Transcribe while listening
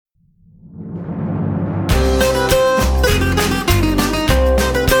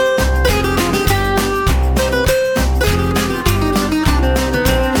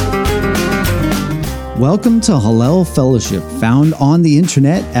Welcome to Hallel Fellowship, found on the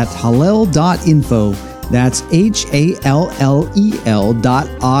internet at hallel.info. That's HALLEL.info.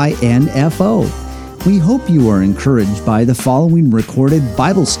 We hope you are encouraged by the following recorded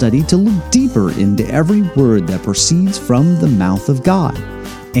Bible study to look deeper into every word that proceeds from the mouth of God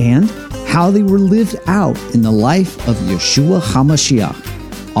and how they were lived out in the life of Yeshua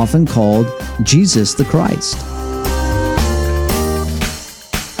HaMashiach, often called Jesus the Christ.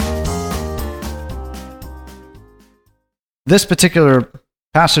 This particular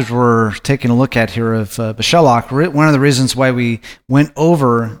passage we're taking a look at here of Beshalach, one of the reasons why we went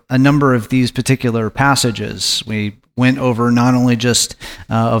over a number of these particular passages. We went over not only just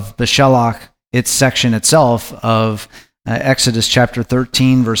of Beshalach, its section itself of Exodus chapter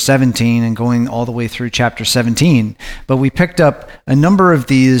 13, verse 17, and going all the way through chapter 17, but we picked up a number of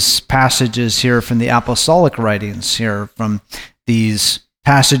these passages here from the apostolic writings here, from these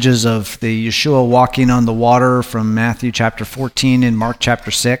passages of the Yeshua walking on the water from Matthew chapter 14 and Mark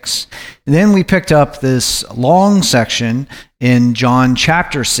chapter 6. And then we picked up this long section in John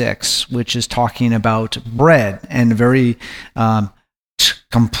chapter 6, which is talking about bread, and very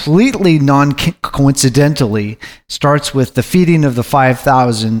completely non-coincidentally starts with the feeding of the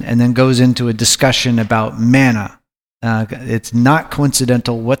 5,000 and then goes into a discussion about manna. It's not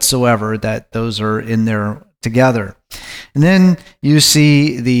coincidental whatsoever that those are in there together. And then you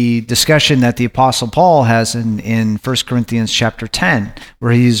see the discussion that the Apostle Paul has in 1Corinthians chapter 10,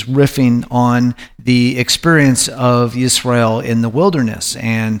 where he's riffing on the experience of Israel in the wilderness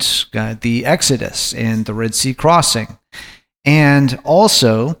and the Exodus and the Red Sea crossing. And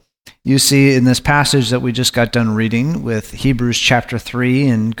also, you see in this passage that we just got done reading with Hebrews chapter 3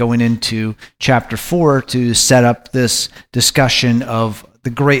 and going into chapter 4 to set up this discussion of the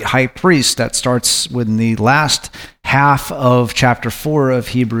great high priest that starts within the last half of chapter 4 of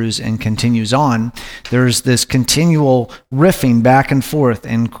Hebrews and continues on. There's this continual riffing back and forth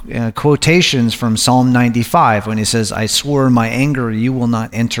and quotations from Psalm 95 when he says, "I swore in my anger, you will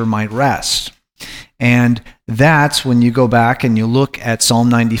not enter my rest." And that's when you go back and you look at Psalm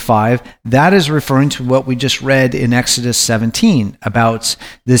 95, that is referring to what we just read in Exodus 17 about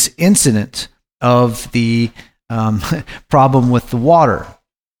this incident of the problem with the water.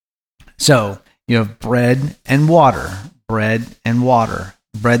 So you have bread and water, bread and water.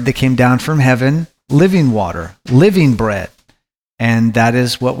 Bread that came down from heaven, living water, living bread. And that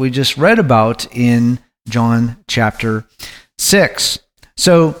is what we just read about in John chapter 6.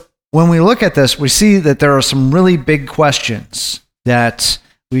 So when we look at this, we see that there are some really big questions that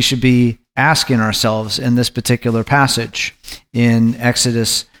we should be asking ourselves in this particular passage in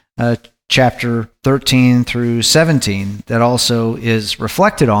Exodus chapter 13 through 17 that also is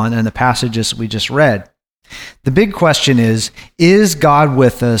reflected on in the passages we just read. The big question is God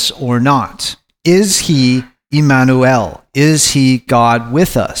with us or not? Is he Emmanuel? Is he God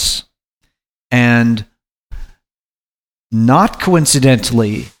with us? And not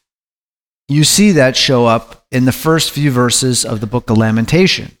coincidentally, you see that show up in the first few verses of the book of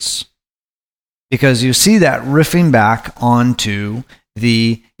Lamentations, because you see that riffing back onto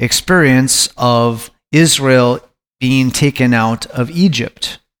the experience of Israel being taken out of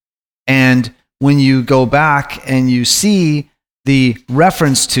Egypt. And when you go back and you see the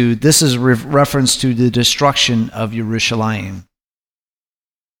reference to, this is reference to the destruction of Jerusalem.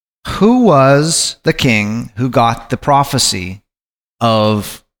 Who was the king who got the prophecy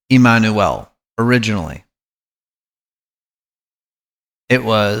of Emmanuel originally? It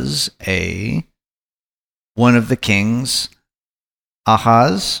was one of the kings,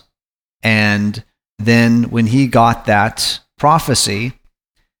 Ahaz, and then when he got that prophecy,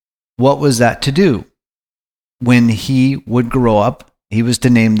 what was that to do? When he would grow up, he was to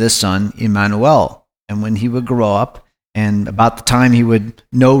name this son Emmanuel. And when he would grow up, and about the time he would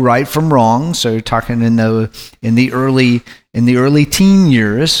know right from wrong, so you're talking in the early teen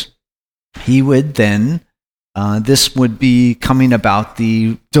years, he would then this would be coming about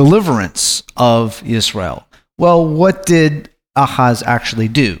the deliverance of Israel. Well, what did Ahaz actually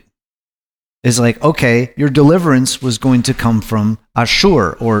do? Is like, okay, your deliverance was going to come from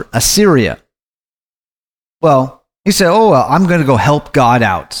Ashur or Assyria. Well, he said, I'm going to go help God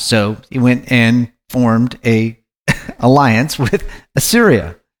out. So he went and formed a alliance with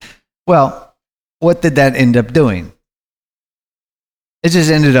Assyria. Well, what did that end up doing? It just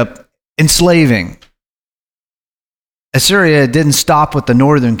ended up enslaving. Assyria didn't stop with the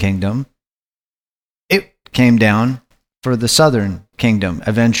northern kingdom. It came down for the southern kingdom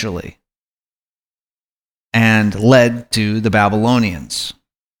eventually and led to the Babylonians.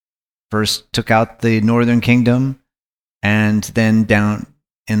 First took out the northern kingdom and then down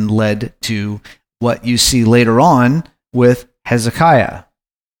and led to what you see later on with Hezekiah.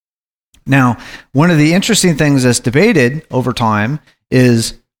 Now, one of the interesting things that's debated over time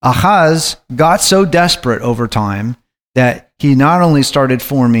is Ahaz got so desperate over time that he not only started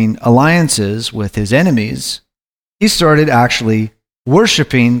forming alliances with his enemies, he started actually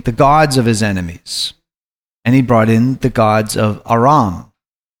worshiping the gods of his enemies. And he brought in the gods of Aram.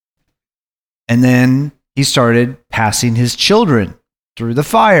 And then he started passing his children through the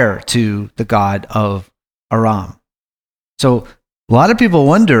fire to the god of Aram. So a lot of people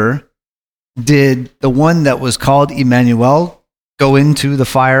wonder, did the one that was called Emmanuel go into the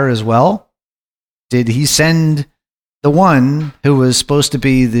fire as well? Did he send the one who was supposed to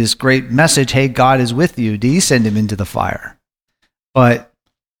be this great message, hey, God is with you, did he send him into the fire? But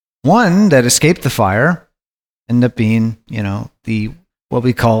one that escaped the fire ended up being, the what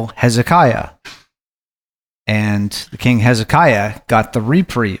we call Hezekiah. And the king Hezekiah got the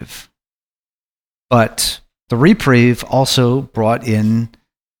reprieve. But the reprieve also brought in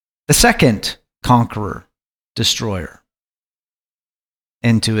the second conqueror, destroyer,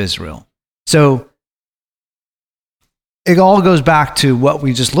 into Israel. So it all goes back to what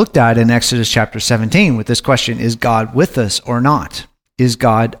we just looked at in Exodus chapter 17 with this question, is God with us or not? Is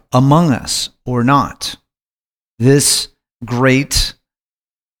God among us or not? This great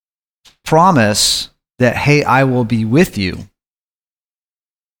promise that, hey, I will be with you.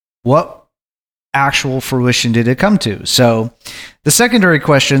 What actual fruition did it come to? So the secondary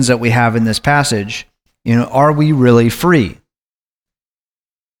questions that we have in this passage, are we really free?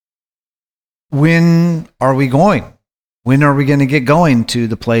 When are we going? When are we going to get going to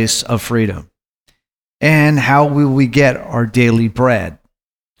the place of freedom? And how will we get our daily bread?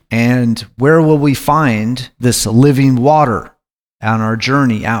 And where will we find this living water on our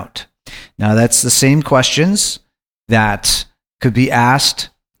journey out? Now, that's the same questions that could be asked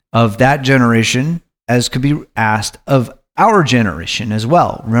of that generation as could be asked of our generation as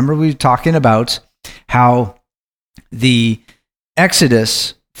well. Remember, we were talking about how the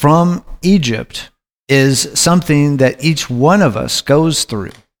Exodus from Egypt is something that each one of us goes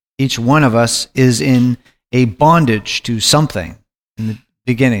through. Each one of us is in a bondage to something. In the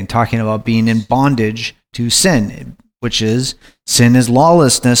beginning, talking about being in bondage to sin, which is sin is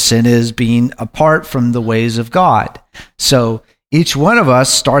lawlessness. Sin is being apart from the ways of God. So each one of us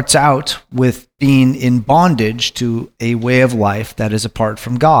starts out with being in bondage to a way of life that is apart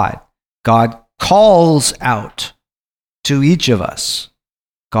from God. God calls out to each of us.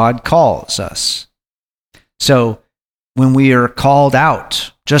 God calls us. So when we are called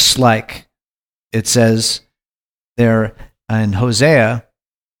out, just like it says there in Hosea,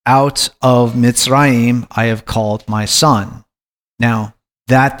 out of Mitzrayim I have called my son. Now,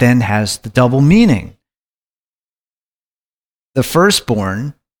 that then has the double meaning. The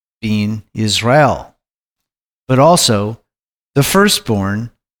firstborn being Israel, but also the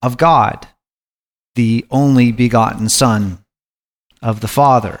firstborn of God, the only begotten Son of the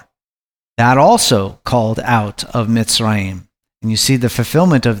Father. That also called out of Mitzrayim. And you see the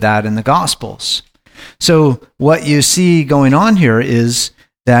fulfillment of that in the Gospels. So what you see going on here is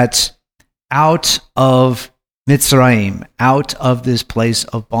that out of Mitzrayim, out of this place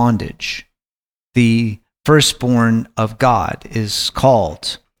of bondage, the firstborn of God is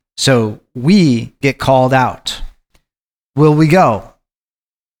called. So we get called out. Will we go?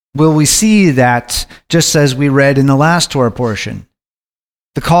 Will we see that, just as we read in the last Torah portion,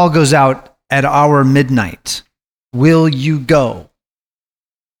 the call goes out at our midnight. Will you go?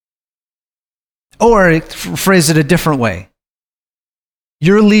 Or phrase it a different way.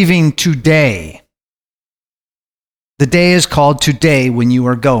 You're leaving today. The day is called today when you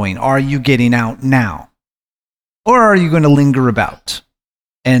are going. Are you getting out now? Or are you going to linger about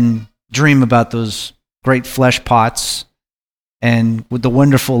and dream about those great flesh pots and with the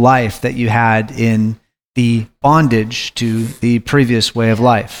wonderful life that you had in the bondage to the previous way of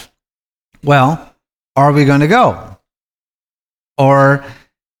life? Well, are we going to go? Or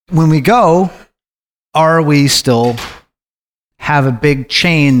when we go, are we still have a big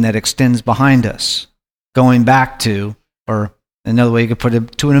chain that extends behind us, going back to, or another way you could put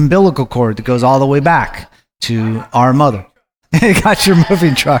it, to an umbilical cord that goes all the way back to our mother? You got your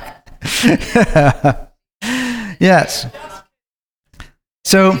moving truck. Yes.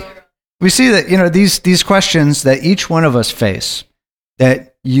 So we see that, these questions that each one of us face,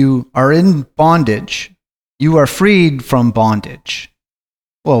 that you are in bondage, you are freed from bondage.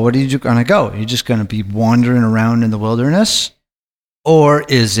 Well, what are you going to go? Are you just going to be wandering around in the wilderness? Or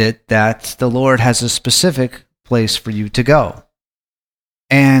is it that the Lord has a specific place for you to go?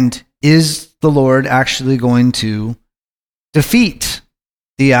 And is the Lord actually going to defeat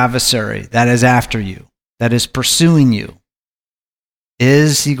the adversary that is after you, that is pursuing you?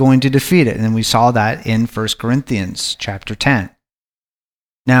 Is he going to defeat it? And we saw that in 1Corinthians chapter 10.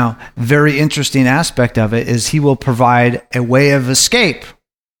 Now, very interesting aspect of it is he will provide a way of escape.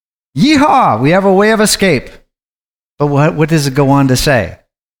 Yeehaw! We have a way of escape. But what does it go on to say?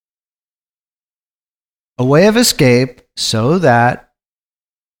 A way of escape so that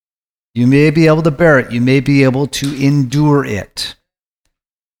you may be able to bear it. You may be able to endure it.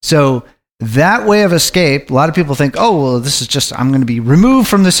 So that way of escape, a lot of people think, oh, well, this is just, I'm going to be removed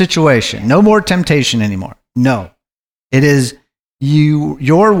from the situation. No more temptation anymore. No. It is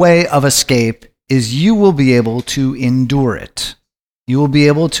your way of escape is you will be able to endure it. You will be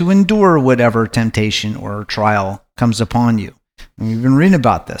able to endure whatever temptation or trial comes upon you. And we've been reading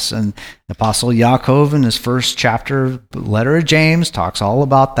about this. And the Apostle Yaakov in his first chapter, letter of James, talks all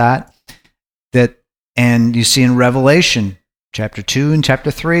about that. And you see in Revelation chapter 2 and chapter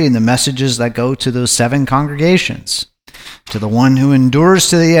 3, and the messages that go to those 7 congregations. To the one who endures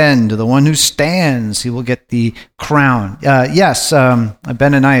to the end, to the one who stands, he will get the crown. Yes,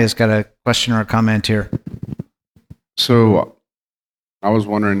 Benaniah's got a question or a comment here. So I was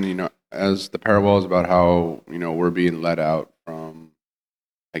wondering, as the parable is about how, we're being led out from,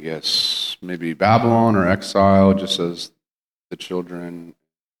 I guess, maybe Babylon or exile, just as the children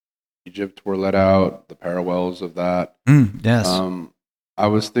Egypt were let out, the parallels of that. Yes. I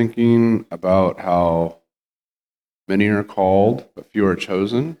was thinking about how many are called, but few are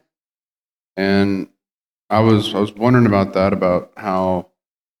chosen. And I was wondering about that, about how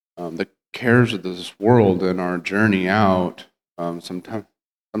the cares of this world and our journey out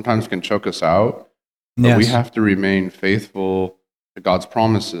sometimes can choke us out. But Yes. we have to remain faithful to God's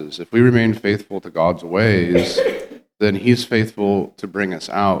promises. If we remain faithful to God's ways, then He's faithful to bring us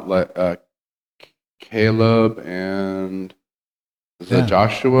out. Caleb and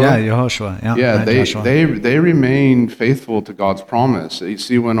Joshua? Yeah, Yehoshua. Yeah, Joshua. they remain faithful to God's promise. You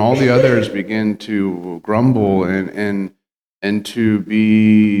see, when all the others begin to grumble and to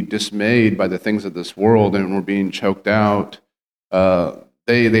be dismayed by the things of this world and were being choked out,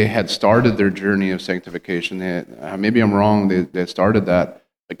 they had started their journey of sanctification. Maybe I'm wrong, they started that.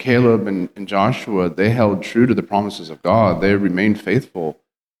 But Caleb and Joshua, they held true to the promises of God. They remained faithful to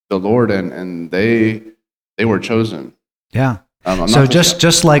the Lord, and they were chosen. Yeah. So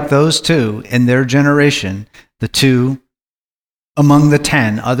just like those two in their generation, the two among the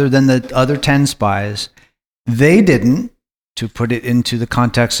 10, other than the other 10 spies, they didn't, to put it into the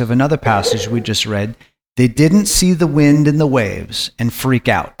context of another passage we just read, they didn't see the wind and the waves and freak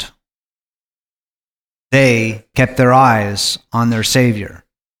out. They kept their eyes on their Savior.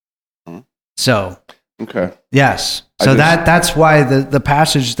 So, okay. Yes. So that's why the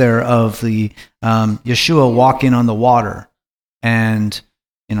passage there of the Yeshua walking on the water and,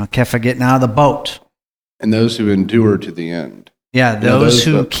 Kepha getting out of the boat. And those who endure to the end. Yeah, those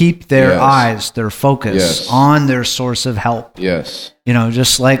who keep their eyes, their focus on their source of help. Yes.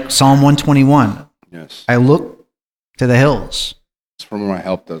 Just like Psalm 121. Yes. I look to the hills. It's from where my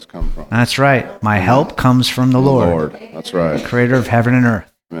help does come from. That's right. My help comes from the Lord. That's right. Creator of heaven and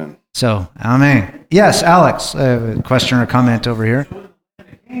earth. Amen. So, amen. Yes, Alex, a question or comment over here.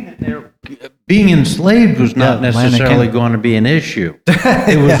 Being enslaved was not necessarily going to be an issue.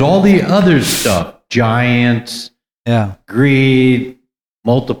 It was all the other stuff, giants, greed,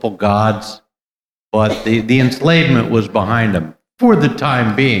 multiple gods, but the enslavement was behind them for the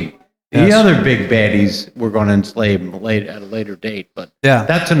time being. The other big baddies were going to enslave them at a later date, but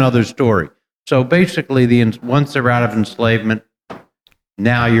that's another story. So basically, once they're out of enslavement,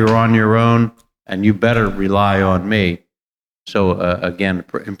 now you're on your own, and you better rely on me. So again,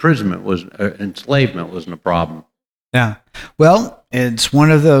 enslavement wasn't a problem. Yeah. Well, it's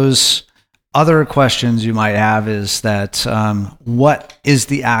one of those other questions you might have is that what is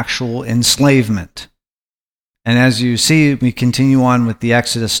the actual enslavement? And as you see, we continue on with the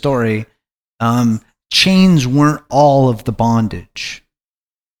Exodus story. Chains weren't all of the bondage.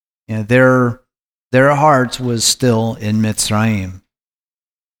 Their hearts was still in Mitzrayim.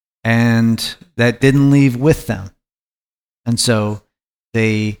 And that didn't leave with them. And so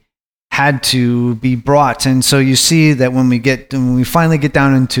they had to be brought. And so you see that when we finally get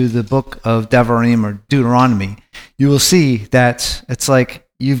down into the book of Devarim or Deuteronomy, you will see that it's like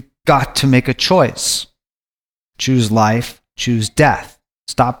you've got to make a choice. Choose life, choose death.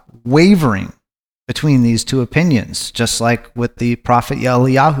 Stop wavering between these two opinions, just like what the prophet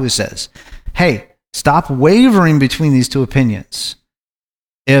Eliyahu says. Hey, stop wavering between these two opinions.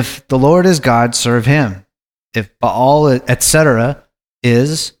 If the Lord is God, serve him. If Baal, etc.,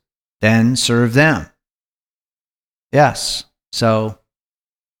 is, then serve them. Yes. So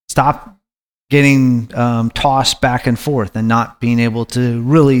Stop getting tossed back and forth and not being able to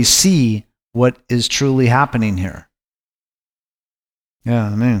really see what is truly happening here. Yeah,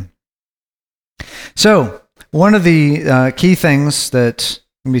 man. So, one of the key things that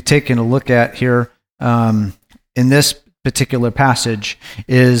we'll be taking a look at here in this particular passage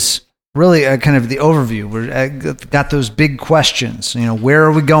is really kind of the overview. We've got those big questions. Where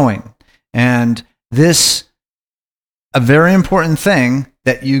are we going? And this, a very important thing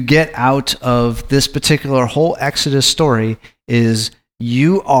that you get out of this particular whole Exodus story is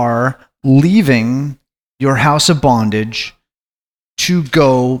you are leaving your house of bondage to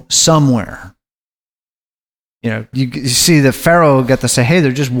go somewhere. You see that Pharaoh got to say, hey,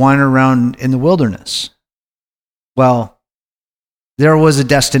 they're just wandering around in the wilderness. Well, there was a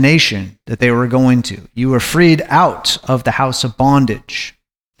destination that they were going to. You were freed out of the house of bondage.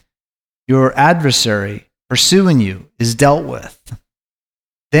 Your adversary pursuing you is dealt with.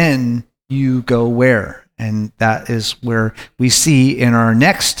 Then you go where? And that is where we see in our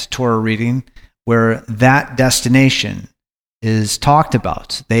next Torah reading where that destination is talked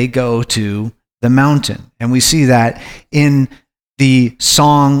about. They go to the mountain. And we see that in the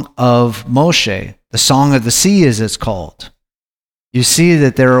Song of Moshe, the Song of the Sea as it's called. You see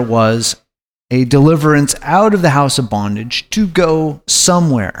that there was a deliverance out of the house of bondage to go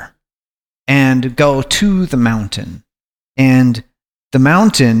somewhere and go to the mountain. And the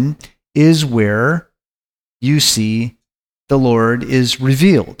mountain is where you see the Lord is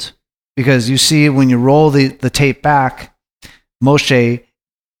revealed. Because you see when you roll the tape back, Moshe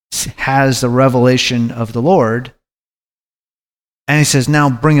has the revelation of the Lord, and he says, now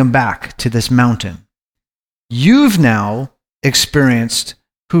bring him back to this mountain. You've now experienced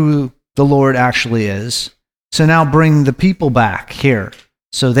who the Lord actually is, so now bring the people back here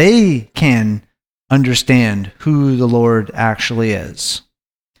so they can understand who the Lord actually is.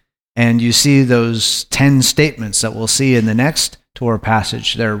 And you see those 10 statements that we'll see in the next Torah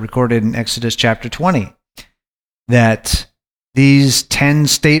passage. They're recorded in Exodus chapter 20, that these 10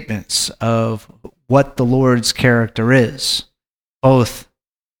 statements of what the Lord's character is, both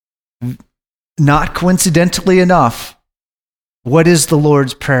not coincidentally enough, what does the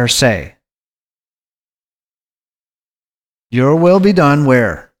Lord's Prayer say? Your will be done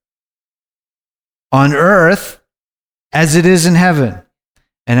where? On earth as it is in heaven.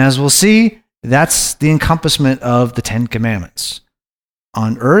 And as we'll see, that's the encompassment of the 10 commandments.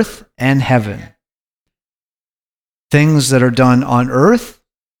 On earth and heaven. Things that are done on earth,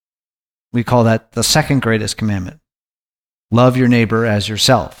 we call that the second greatest commandment. Love your neighbor as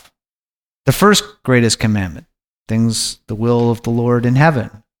yourself. The first greatest commandment, things, the will of the Lord in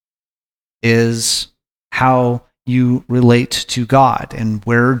heaven, is how you relate to God. And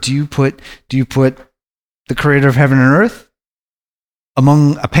where do you put the creator of heaven and earth?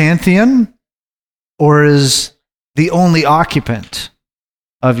 Among a pantheon? Or is the only occupant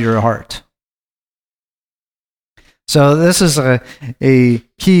of your heart? So this is a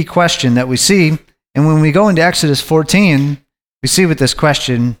key question that we see. And when we go into Exodus 14, we see with this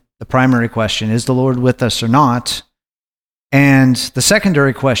question, the primary question, is the Lord with us or not? And the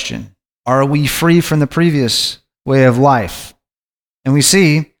secondary question, are we free from the previous way of life? And we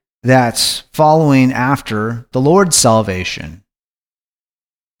see that following after the Lord's salvation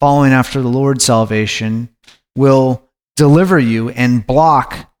will deliver you and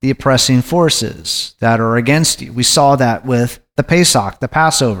block the oppressing forces that are against you. We saw that with the Pesach, the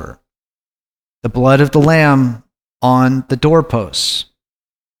Passover, the blood of the lamb on the doorposts.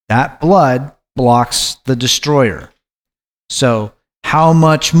 That blood blocks the destroyer. So how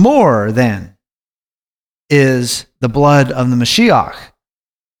much more then is the blood of the Mashiach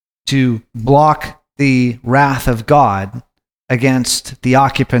to block the wrath of God against the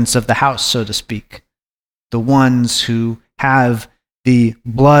occupants of the house, so to speak, the ones who have the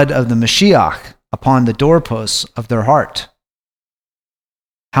blood of the Mashiach upon the doorposts of their heart?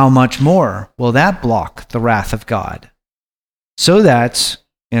 How much more will that block the wrath of God? So that,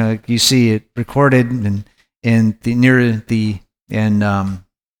 you see it recorded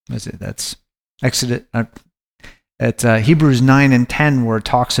that's Exodus, at Hebrews 9 and 10, where it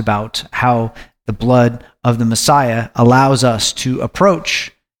talks about how the blood of the Messiah allows us to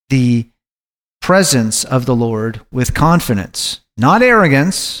approach the presence of the Lord with confidence. Not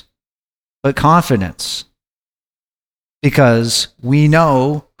arrogance, but confidence. Because we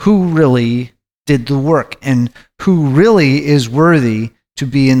know who really did the work and who really is worthy to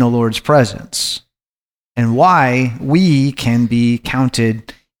be in the Lord's presence. And why we can be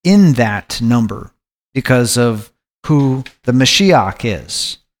counted in that number because of who the Mashiach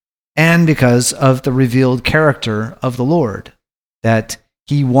is and because of the revealed character of the Lord, that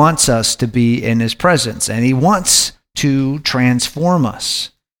He wants us to be in his presence, and he wants to transform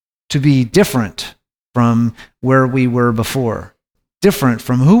us to be different from where we were before, different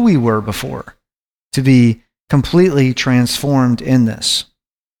from who we were before, to be completely transformed in this.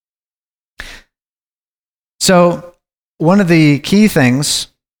 So, one of the key things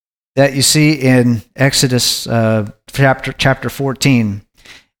that you see in Exodus chapter 14,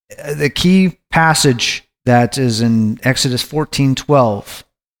 the key passage that is in Exodus 14:12,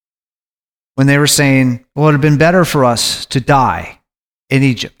 when they were saying, well, it would have been better for us to die in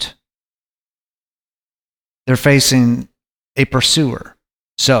Egypt. They're facing a pursuer.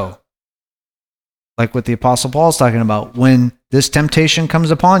 So, like what the Apostle Paul is talking about, when this temptation comes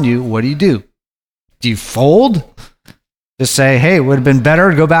upon you, what do? Do you fold? Just say, hey, it would have been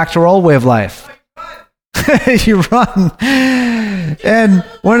better to go back to our old way of life. You run. And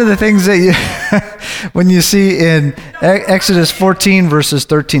one of the things that when you see in Exodus 14, verses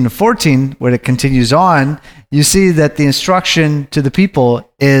 13 to 14, when it continues on, you see that the instruction to the people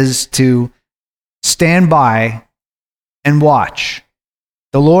is to stand by and watch.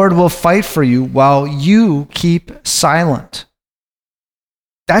 The Lord will fight for you while you keep silent.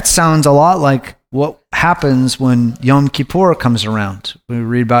 That sounds a lot like what happens when Yom Kippur comes around. We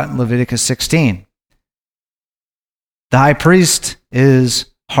read about in Leviticus 16. The high priest is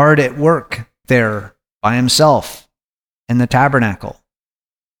hard at work there by himself in the tabernacle,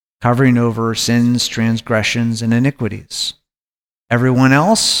 covering over sins, transgressions, and iniquities. Everyone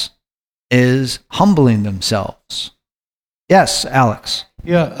else is humbling themselves. Yes, Alex.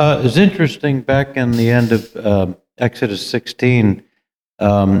 Yeah, it's interesting back in the end of Exodus 16,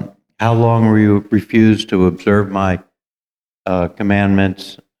 how long will you refuse to observe my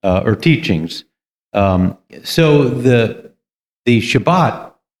commandments or teachings? So the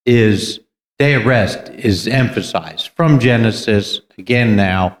Shabbat is day of rest is emphasized from Genesis again.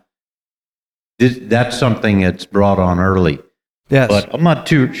 Now that's something that's brought on early. Yes, but I'm not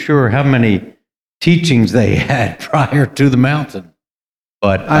too sure how many teachings they had prior to the mountain.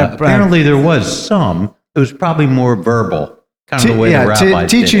 But apparently there was some. It was probably more verbal. Kind of the way the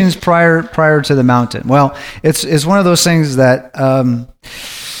rabbis teachings did it. prior to the mountain. Well, it's one of those things that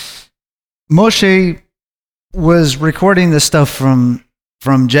Moshe was recording this stuff from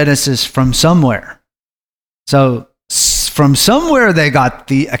Genesis from somewhere. So from somewhere they got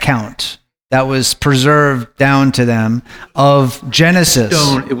the account that was preserved down to them of Genesis.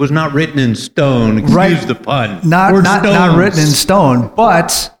 Stone. It was not written in stone. Excuse the pun. Not written in stone,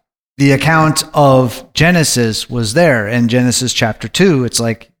 but the account of Genesis was there. In Genesis chapter 2, it's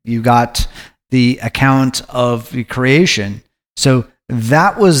like you got the account of the creation. So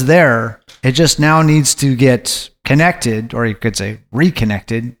that was there. It just now needs to get connected, or you could say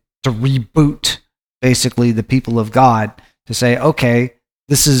reconnected, to reboot basically the people of God to say, okay,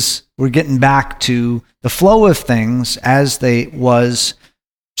 we're getting back to the flow of things as they was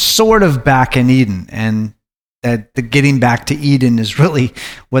sort of back in Eden. And that the getting back to Eden is really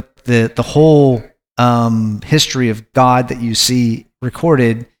what the whole history of God that you see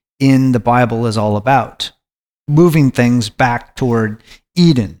recorded in the Bible is all about. Moving things back toward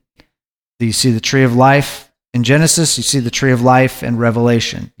Eden. You see the tree of life in Genesis, you see the tree of life in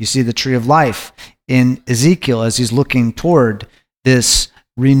Revelation. You see the tree of life in Ezekiel as he's looking toward this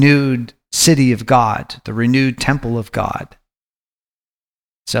renewed city of God, the renewed temple of God.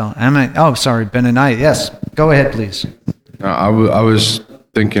 So, Benaniah, yes, go ahead, please. I was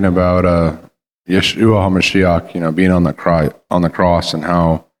thinking about Yeshua HaMashiach, being on the cross, and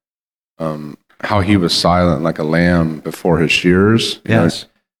how he was silent like a lamb before his shearers. Yes.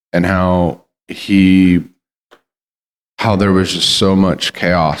 And how there was just so much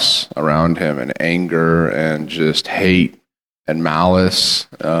chaos around him, and anger and just hate and malice.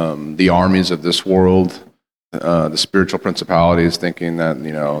 The armies of this world, the spiritual principalities, thinking that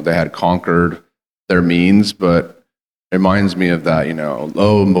they had conquered their means, but it reminds me of that,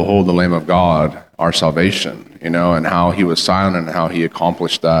 lo and behold, the Lamb of God, our salvation, and how he was silent and how he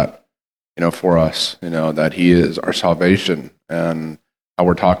accomplished that, for us, that he is our salvation. And how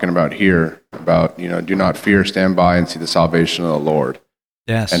we're talking about here, about, do not fear, stand by and see the salvation of the Lord.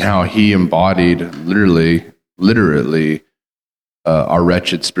 Yes. And how he embodied literally our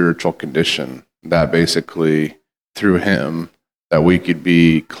wretched spiritual condition, that basically through him that we could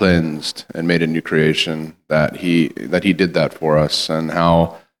be cleansed and made a new creation, that he did that for us. And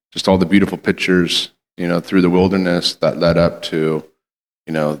how just all the beautiful pictures, through the wilderness that led up to,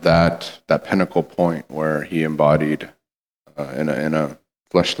 that pinnacle point where he embodied in a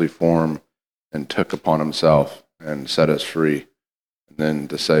fleshly form and took upon himself and set us free. And then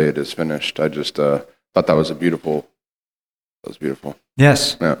to say it is finished, I just thought that was a beautiful That was beautiful.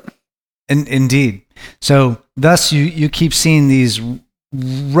 Yes. Yeah. Indeed. So thus you keep seeing these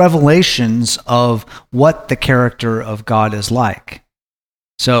revelations of what the character of God is like.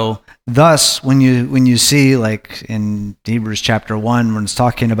 So thus when you see, like in Hebrews chapter 1, when it's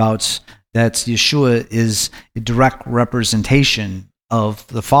talking about that Yeshua is a direct representation of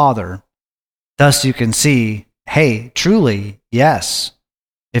the Father, thus you can see, hey, truly, yes,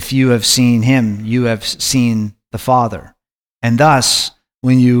 if you have seen him, you have seen the Father. And thus,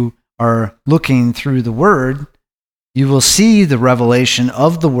 when you are looking through the Word, you will see the revelation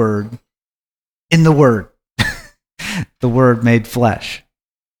of the Word in the Word. The Word made flesh.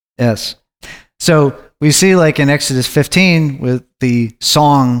 Yes. So we see, like in Exodus 15, with the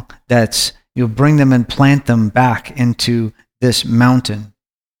song that you'll bring them and plant them back into this mountain,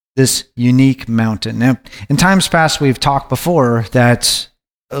 this unique mountain. Now, in times past, we've talked before that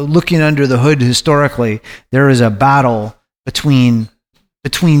looking under the hood historically, there is a battle between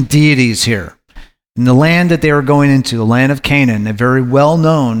deities here. In the land that they were going into, the land of Canaan, a very well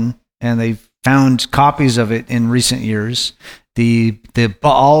known, and they've found copies of it in recent years, the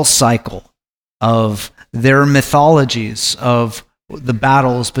Baal cycle of their mythologies of the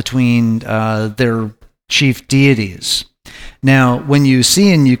battles between their chief deities. Now, when you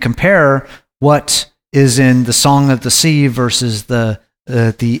see and you compare what is in the Song of the Sea versus the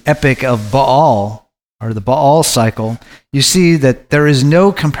epic of Baal, or the Baal cycle, you see that there is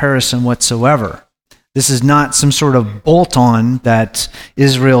no comparison whatsoever. This is not some sort of bolt-on that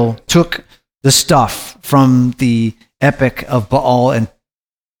Israel took the stuff from the epic of Baal and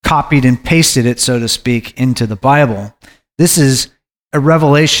copied and pasted it, so to speak, into the Bible. This is a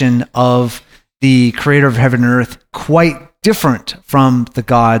revelation of the creator of heaven and earth, quite different from the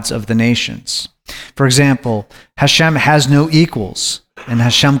gods of the nations. For example, Hashem has no equals, and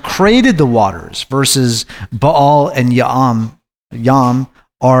Hashem created the waters, versus Baal and Yam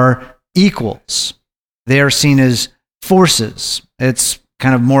are equals. They are seen as forces. It's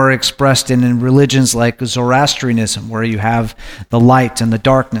kind of more expressed in religions like Zoroastrianism, where you have the light and the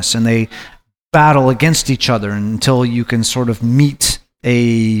darkness, and they battle against each other until you can sort of meet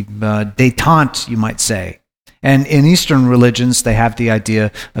a détente, you might say. And in Eastern religions, they have the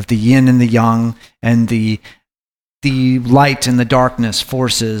idea of the yin and the yang, and the light and the darkness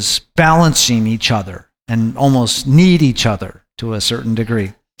forces balancing each other and almost need each other to a certain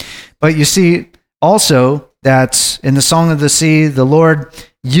degree. But you see also that in the Song of the Sea, the Lord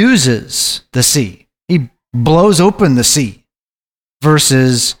uses the sea. He blows open the sea.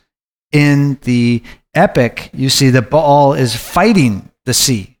 Versus in the epic, you see that Baal is fighting the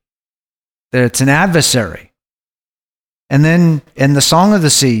sea. That it's an adversary. And then in the Song of the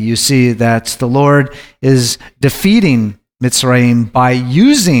Sea, you see that the Lord is defeating Mitzrayim by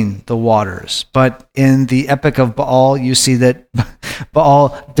using the waters. But in the epic of Baal, you see that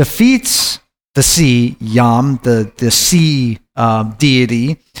Baal defeats the sea, Yam, the sea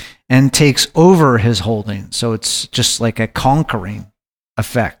deity, and takes over his holding. So it's just like a conquering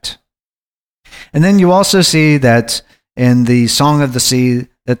effect. And then you also see that in the Song of the Sea,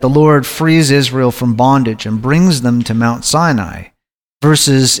 that the Lord frees Israel from bondage and brings them to Mount Sinai.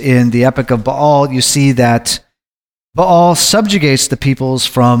 Versus in the epic of Baal, you see that Baal subjugates the peoples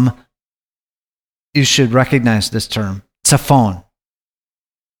from, you should recognize this term, Tzafon.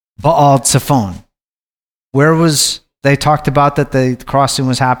 Baal Tzafon. Where was they talked about that the crossing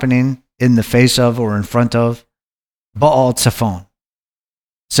was happening? In the face of or in front of Baal Tzafon.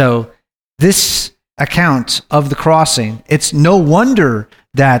 So this account of the crossing, it's no wonder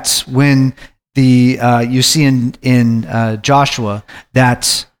that when you see in Joshua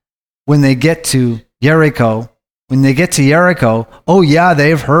that when they get to Jericho, oh yeah,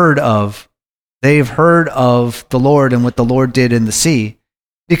 they've heard of the Lord and what the Lord did in the sea.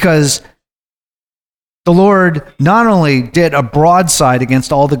 Because the Lord not only did a broadside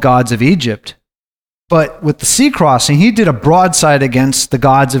against all the gods of Egypt, but with the sea crossing, he did a broadside against the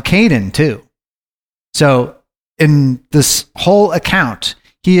gods of Canaan too. So in this whole account,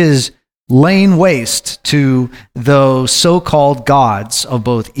 he is laying waste to those so-called gods of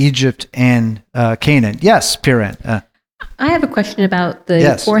both Egypt and Canaan. Yes, Piran. I have a question about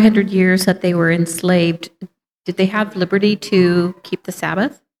the 400 years that they were enslaved. Did they have liberty to keep the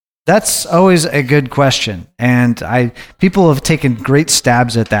Sabbath? That's always a good question. And people have taken great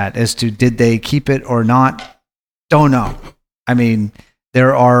stabs at that as to did they keep it or not? Don't know. I mean,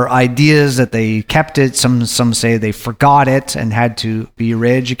 there are ideas that they kept it. Some say they forgot it and had to be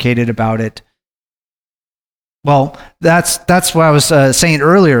re-educated about it. Well, that's what I was saying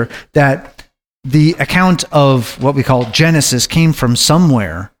earlier, that the account of what we call Genesis came from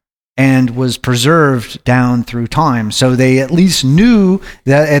somewhere. and was preserved down through time. So they at least knew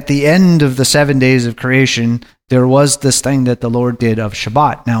that at the end of the 7 days of creation, there was this thing that the Lord did of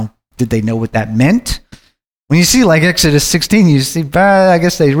Shabbat. Now, did they know what that meant? When you see like Exodus 16, you see, I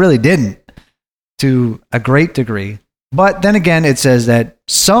guess they really didn't to a great degree. But then again, it says that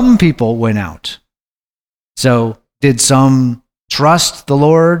some people went out. So did some trust the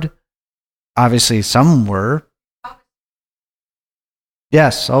Lord? Obviously, some were.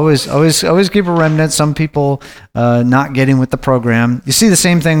 Yes, always keep a remnant. Some people not getting with the program. You see the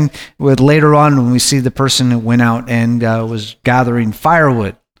same thing with later on when we see the person who went out and was gathering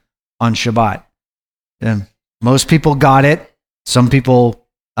firewood on Shabbat. And most people got it. Some people,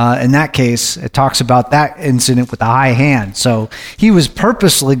 in that case, it talks about that incident with the high hand. So he was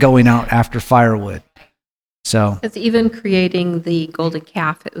purposely going out after firewood. So it's even creating the golden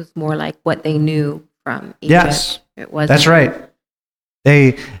calf. It was more like what they knew from Egypt. Yes, it was. That's right.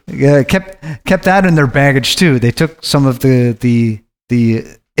 They kept that in their baggage too. They took some of the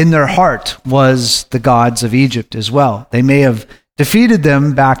in their heart was the gods of Egypt as well. They may have defeated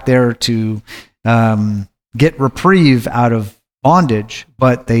them back there to get reprieve out of bondage,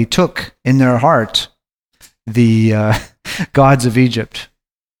 but they took in their heart the gods of Egypt.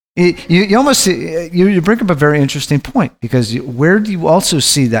 You almost see, you bring up a very interesting point, because where do you also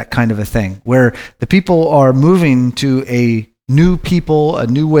see that kind of a thing where the people are moving to a new people, a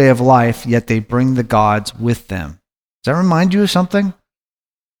new way of life, yet they bring the gods with them? Does that remind you of something?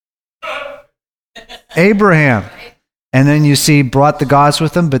 Abraham. And then you see brought the gods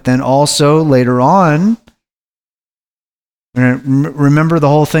with them, but then also later on, remember the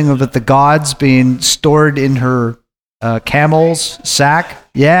whole thing of the gods being stored in her camel's sack?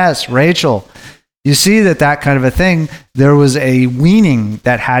 Yes, Rachel. You see that kind of a thing, there was a weaning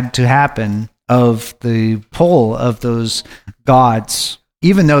that had to happen of the pull of those gods,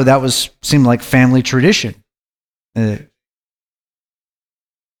 even though that seemed like family tradition.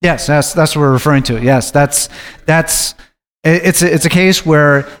 Yes, that's what we're referring to. Yes, it's a case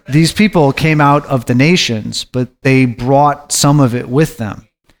where these people came out of the nations, but they brought some of it with them.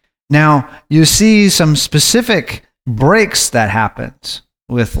 Now, you see some specific breaks that happened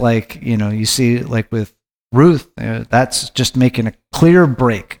with, you see with Ruth, that's just making a clear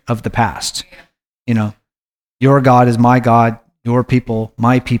break of the past. Your God is my God, your people,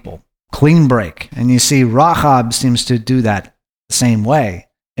 my people. Clean break. And you see Rahab seems to do that the same way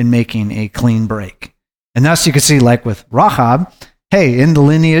in making a clean break. And thus you can see, with Rahab, hey, in the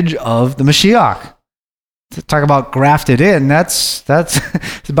lineage of the Mashiach. To talk about grafted in, that's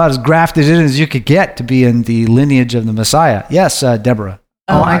it's about as grafted in as you could get to be in the lineage of the Messiah. Yes, Deborah.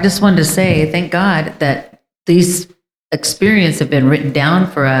 I just wanted to say, thank God that these experiences have been written down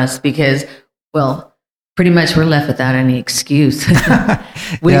for us, because, pretty much we're left without any excuse,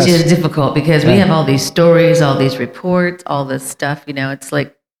 which is difficult, because we have all these stories, all these reports, all this stuff. It's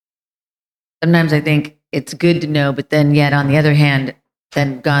like, sometimes I think it's good to know, but then yet on the other hand,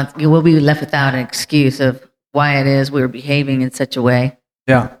 then you will be left without an excuse of why it is we're behaving in such a way.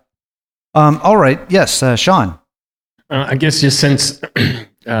 Yeah. All right. Yes, Sean. I guess just since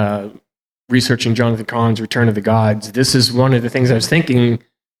researching Jonathan Cahn's Return of the Gods, this is one of the things I was thinking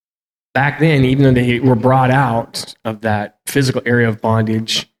back then, even though they were brought out of that physical area of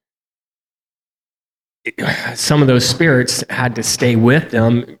bondage, some of those spirits had to stay with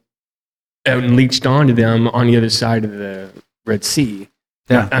them and leached onto them on the other side of the Red Sea.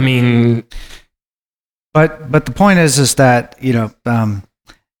 Yeah. I mean, but the point is that,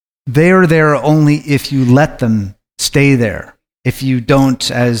 they are there only if you let them stay there. If you don't,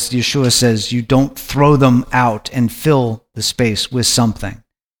 as Yeshua says, you don't throw them out and fill the space with something,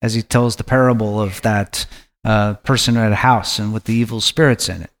 as he tells the parable of that person at a house and with the evil spirits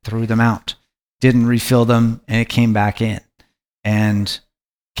in it, threw them out, didn't refill them, and it came back in, and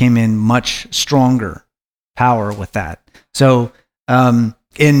came in much stronger power with that. So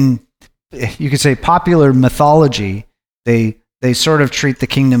you could say, popular mythology, they sort of treat the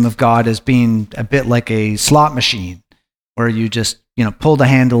kingdom of God as being a bit like a slot machine, where you just pull the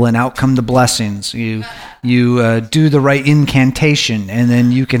handle and out come the blessings. You do the right incantation, and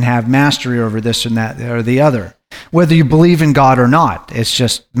then you can have mastery over this and that or the other, whether you believe in God or not. It's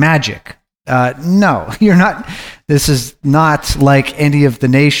just magic. No, you're not. This is not like any of the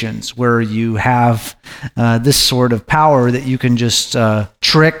nations where you have this sort of power that you can just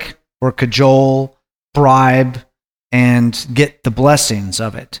trick or cajole, bribe, and get the blessings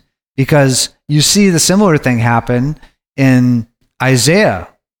of it. Because you see the similar thing happen in Isaiah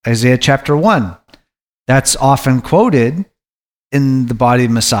chapter 1. That's often quoted in the body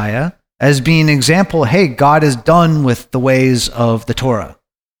of Messiah as being an example, hey, God is done with the ways of the Torah.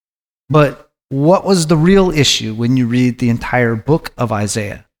 But what was the real issue when you read the entire book of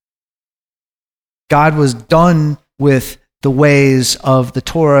Isaiah? God was done with the ways of the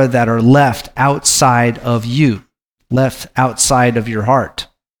Torah that are left outside of you, left outside of your heart.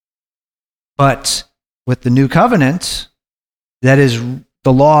 But with the new covenant, that is,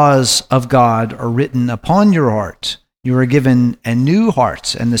 the laws of God are written upon your heart. You are given a new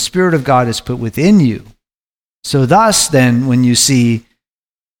heart, and the Spirit of God is put within you. So thus, then, when you see,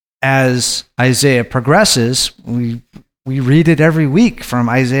 as Isaiah progresses, we read it every week from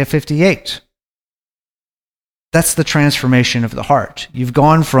Isaiah 58. That's the transformation of the heart. You've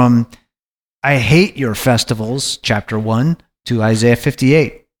gone from, I hate your festivals, chapter 1, to Isaiah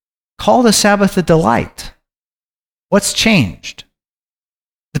 58. Call the Sabbath a delight. What's changed?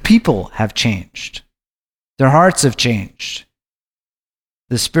 The people have changed. Their hearts have changed.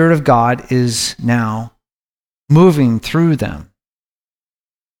 The Spirit of God is now moving through them.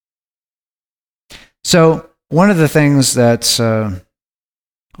 So, one of the things that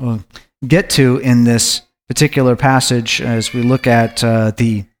we'll get to in this particular passage as we look at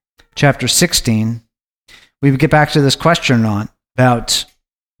the chapter 16, we get back to this question about,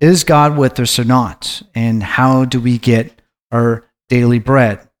 is God with us or not? And how do we get our daily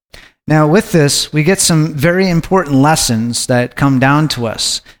bread? Now, with this, we get some very important lessons that come down to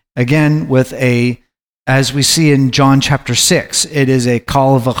us. Again, as we see in John chapter 6, it is a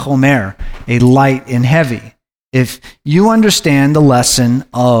kal v'chomer, a light and heavy. If you understand the lesson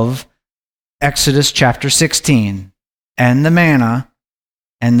of Exodus chapter 16 and the manna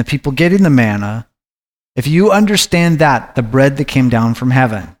and the people getting the manna, if you understand that, the bread that came down from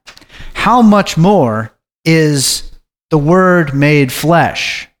heaven, how much more is the Word made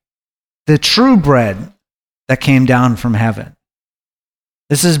flesh, the true bread that came down from heaven?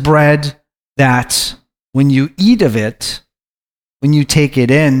 This is bread that when you eat of it, when you take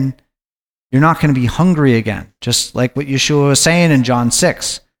it in, you're not going to be hungry again. Just like what Yeshua was saying in John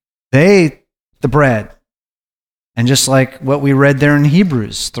 6. They ate the bread. And just like what we read there in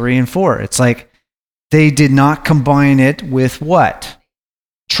Hebrews 3 and 4, it's like they did not combine it with what?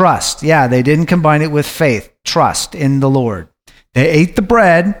 Trust. Yeah, they didn't combine it with faith, trust in the Lord. They ate the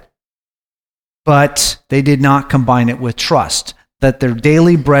bread, but they did not combine it with trust. That their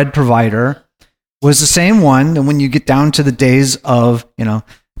daily bread provider was the same one. And when you get down to the days of,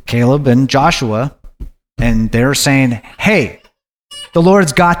 Caleb and Joshua, and they're saying, hey, the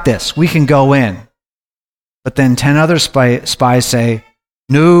Lord's got this. We can go in. But then 10 other spies say,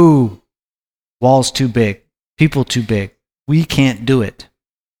 no, wall's too big, people too big. We can't do it.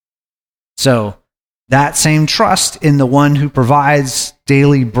 So that same trust in the one who provides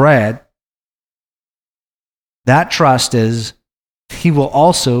daily bread, that trust is he will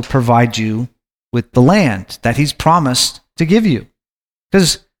also provide you with the land that he's promised to give you.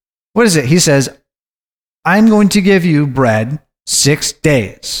 Because what is it? He says, I'm going to give you bread 6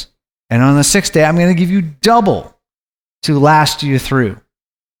 days. And on the 6th day, I'm going to give you double to last you through.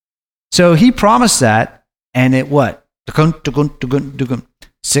 So he promised that, and it what?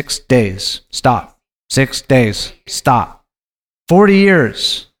 6 days. Stop. 6 days. Stop. 40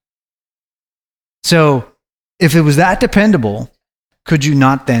 years. So if it was that dependable, could you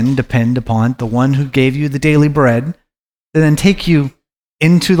not then depend upon the one who gave you the daily bread to then take you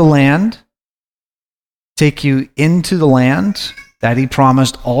into the land? Take you into the land that he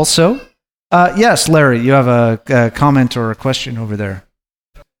promised also? Yes, Larry, you have a comment or a question over there.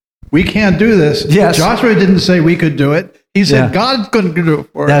 We can't do this. Yes. Joshua didn't say we could do it. He said God's going to do it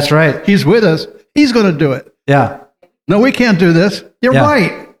for us. That's right. He's with us. He's going to do it. Yeah. No, we can't do this. You're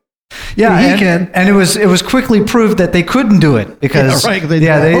right. Yeah, he can. And it was quickly proved that they couldn't do it because we'll go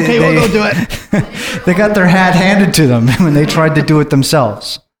do it. They got their hat handed to them when they tried to do it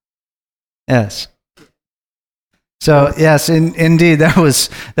themselves. Yes. So yes, indeed, that was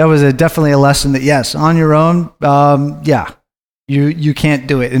definitely a lesson that yes, on your own, you can't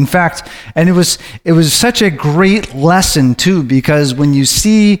do it. In fact, and it was such a great lesson too, because when you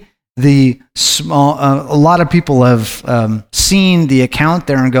see the small, a lot of people have seen the account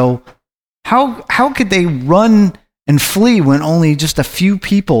there and go, how could they run and flee when only just a few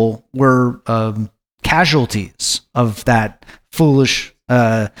people were casualties of that foolish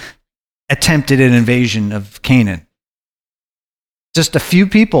attempted an invasion of Canaan? Just a few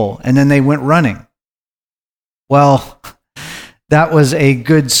people, and then they went running. Well, that was a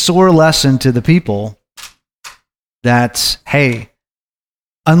good sore lesson to the people that, hey,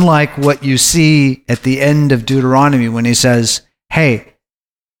 unlike what you see at the end of Deuteronomy when he says, hey,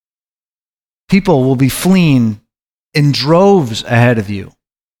 people will be fleeing in droves ahead of you.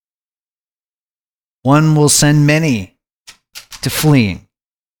 One will send many to fleeing.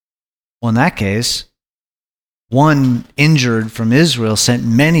 Well, in that case, one injured from Israel sent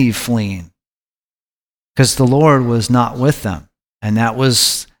many fleeing because the Lord was not with them. And that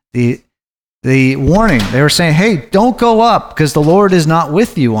was the warning. They were saying, hey, don't go up because the Lord is not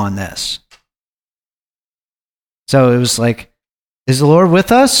with you on this. So it was like, is the Lord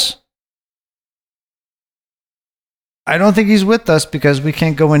with us? I don't think he's with us because we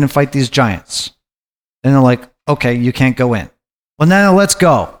can't go in and fight these giants. And they're like, okay, you can't go in. Well, now let's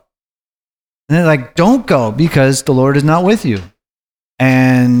go. And they're like, don't go because the Lord is not with you.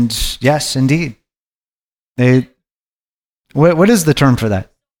 And yes, indeed. What is the term for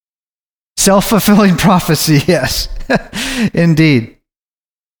that? Self-fulfilling prophecy, yes. Indeed.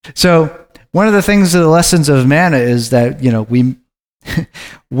 So one of the things, the lessons of manna is that,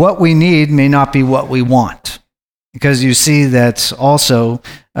 what we need may not be what we want. Because you see that also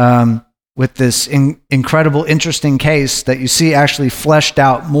with this incredible, interesting case that you see actually fleshed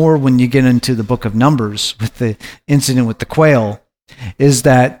out more when you get into the book of Numbers with the incident with the quail, is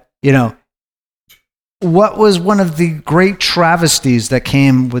that, what was one of the great travesties that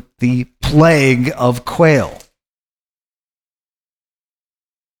came with the plague of quail?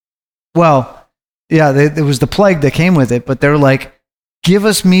 Well, yeah, it was the plague that came with it, but they're like, give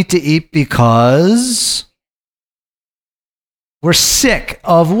us meat to eat because we're sick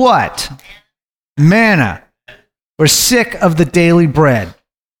of what? Manna. We're sick of the daily bread.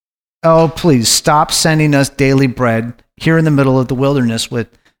 Oh, please stop sending us daily bread here in the middle of the wilderness with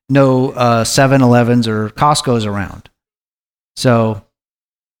no 7-Elevens or Costco's around. So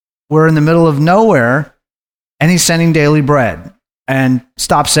we're in the middle of nowhere, and he's sending daily bread. And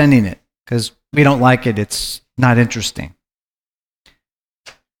stop sending it because we don't like it. It's not interesting.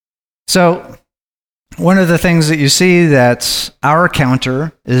 So one of the things that you see that our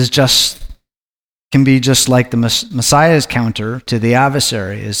counter can be just like the Messiah's counter to the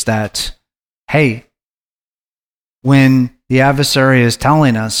adversary is that, hey, when the adversary is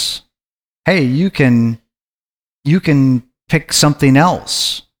telling us, hey, you can pick something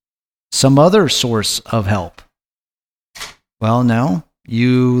else, some other source of help. Well, no,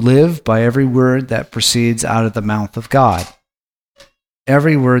 you live by every word that proceeds out of the mouth of God.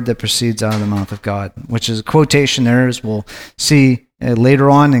 Every word that proceeds out of the mouth of God, which is a quotation there, as we'll see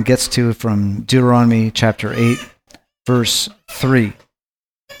later on, and gets to from Deuteronomy chapter 8, verse 3.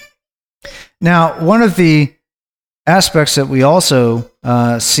 Now, one of the aspects that we also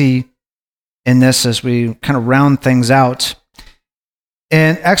see in this as we kind of round things out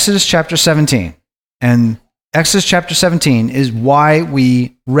in Exodus chapter 17. And Exodus chapter 17 is why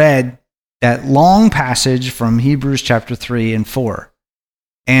we read that long passage from Hebrews chapter 3 and 4.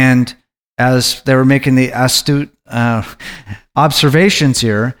 And as they were making the astute observations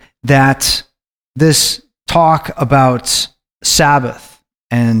here, that this talk about Sabbath,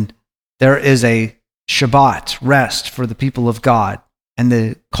 and there is a Shabbat, rest for the people of God, and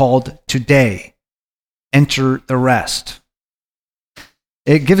the called today, enter the rest.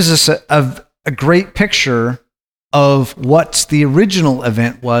 It gives us a great picture of what the original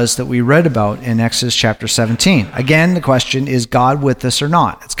event was that we read about in Exodus chapter 17. Again, the question is God with us or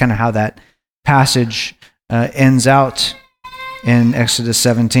not? It's kind of how that passage ends out in Exodus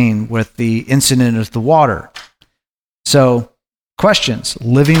 17 with the incident of the water. So, questions: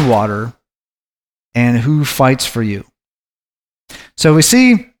 living water, and who fights for you? So we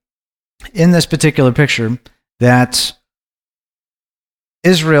see in this particular picture that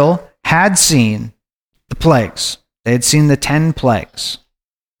Israel had seen the plagues. They had seen the 10 plagues.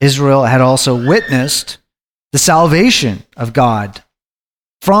 Israel had also witnessed the salvation of God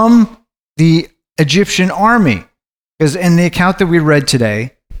from the Egyptian army. Because in the account that we read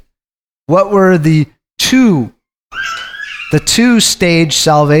today, what were the two-stage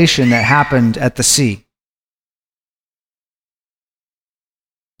salvation that happened at the sea?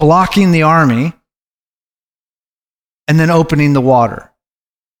 Blocking the army and then opening the water.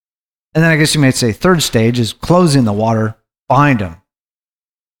 And then I guess you might say third stage is closing the water behind them.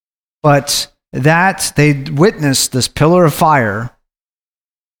 But that they witnessed this pillar of fire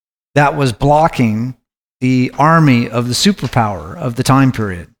that was blocking the army of the superpower of the time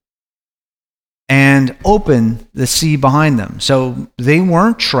period and opened the sea behind them. So they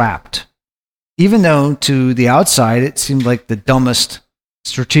weren't trapped. Even though to the outside it seemed like the dumbest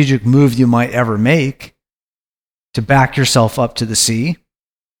strategic move you might ever make to back yourself up to the sea.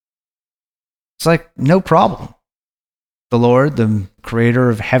 It's like, no problem. The Lord, the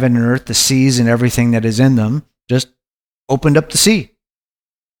creator of heaven and earth, the seas and everything that is in them, just opened up the sea.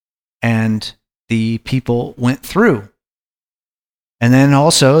 And the people went through. And then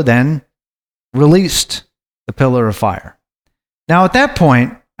also released the pillar of fire. Now at that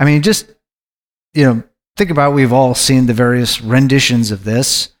point, I mean, just, think about, we've all seen the various renditions of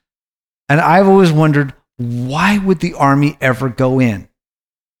this. And I've always wondered, why would the army ever go in?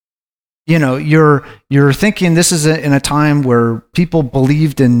 You're thinking this is in a time where people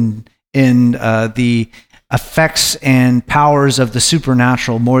believed in the effects and powers of the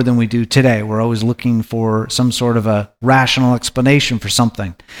supernatural more than we do today. We're always looking for some sort of a rational explanation for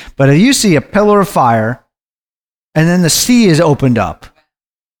something. But if you see a pillar of fire and then the sea is opened up,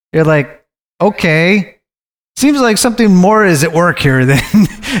 you're like, okay, seems like something more is at work here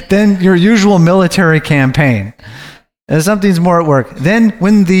than your usual military campaign. And something's more at work. Then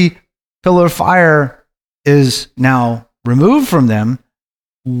when the pillar of fire is now removed from them,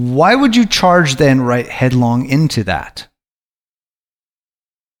 why would you charge then right headlong into that?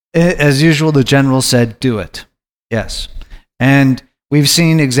 As usual, the general said, do it. Yes. And we've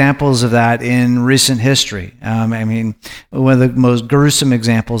seen examples of that in recent history. One of the most gruesome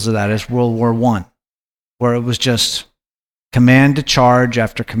examples of that is World War I, where it was just command to charge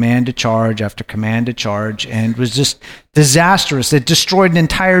after command to charge after command to charge, and it was just disastrous. It destroyed an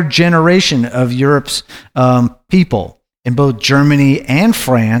entire generation of Europe's people in both Germany and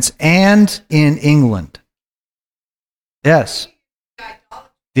France and in England. Yes.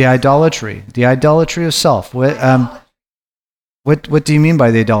 The idolatry of self. What do you mean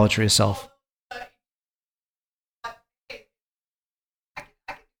by the idolatry of self?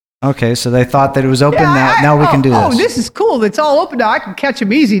 Okay, so they thought that it was open. Now we can do this. Oh, this is cool. It's all open now. I can catch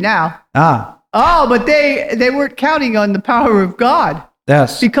them easy now. Oh, but they weren't counting on the power of God.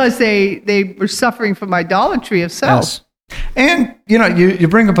 Yes. Because they were suffering from idolatry of self. Yes. And, you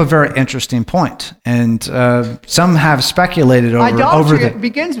bring up a very interesting point. And some have speculated over idolatry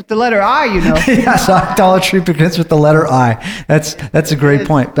begins with the letter I, Yes, idolatry begins with the letter I. That's a great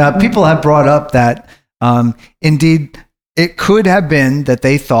point. People have brought up that, indeed, it could have been that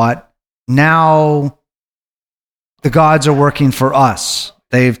they thought, now the gods are working for us.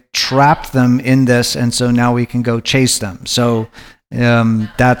 They've trapped them in this, and so now we can go chase them. So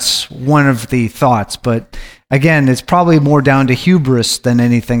that's one of the thoughts. But again, it's probably more down to hubris than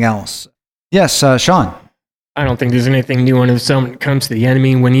anything else. Yes, Sean. I don't think there's anything new when someone comes to the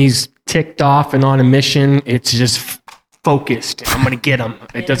enemy. When he's ticked off and on a mission, it's just focused. I'm going to get him.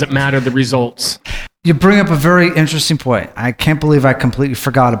 It doesn't matter the results. You bring up a very interesting point. I can't believe I completely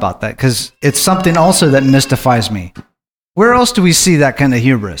forgot about that, because it's something also that mystifies me. Where else do we see that kind of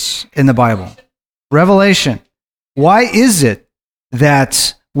hubris in the Bible? Revelation. Why is it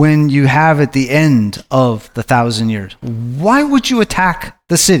that when you have at the end of the 1,000 years, why would you attack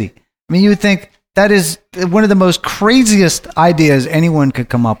the city? I mean, you would think that is one of the most craziest ideas anyone could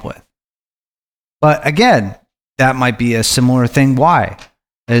come up with. But again, that might be a similar thing. Why?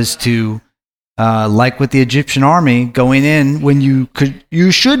 As to like with the Egyptian army going in, when you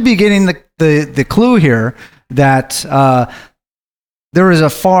should be getting the clue here that there is a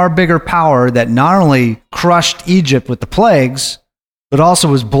far bigger power that not only crushed Egypt with the plagues, but also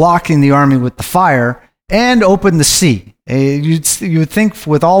was blocking the army with the fire and opened the sea. You would think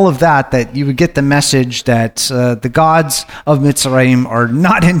with all of that you would get the message that the gods of Mitzrayim are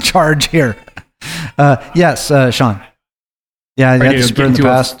not in charge here. Yes, Sean. Yeah, you have to sprint in the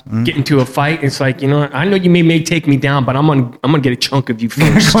past. Get into a fight. It's like, I know you may take me down, but I'm gonna get a chunk of you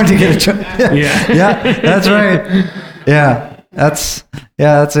first. You're going to get a chunk. Yeah, that's right. Yeah, that's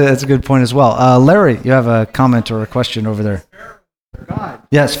a good point as well. Larry, you have a comment or a question over there. God.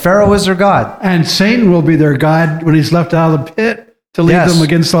 Yes, Pharaoh is their god, and Satan will be their god when he's left out of the pit to lead them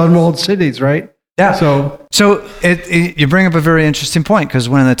against unwalled cities, right? Yeah. So you bring up a very interesting point, because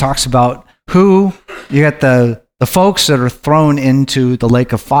when it talks about who you got the folks that are thrown into the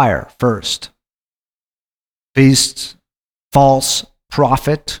lake of fire first. Beasts, false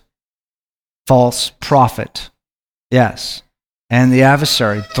prophet. Yes. And the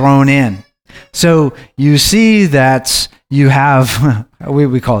adversary thrown in. So you see that you have,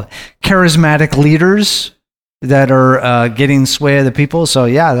 we call it charismatic leaders that are getting sway of the people. So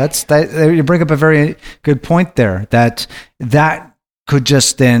you bring up a very good point there, that could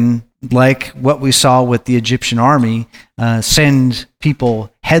just then, like what we saw with the Egyptian army, send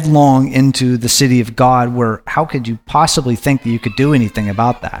people headlong into the city of God, where how could you possibly think that you could do anything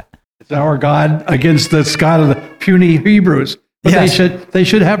about that? It's our God against the God of the puny Hebrews. But they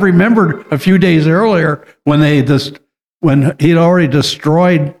should have remembered a few days earlier when he'd already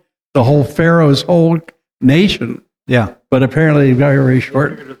destroyed the whole Pharaoh's whole nation. Yeah. But apparently very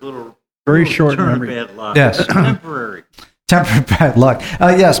short memory. Bad luck. Yes. Temporary bad luck.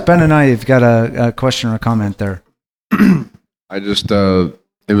 Yes, Ben and I have got a question or a comment there. I just,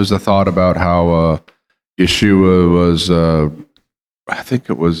 it was a thought about how Yeshua was I think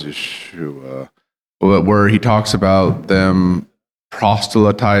it was Yeshua, where he talks about them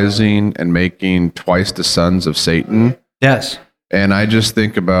proselytizing and making twice the sons of Satan. Yes. And I just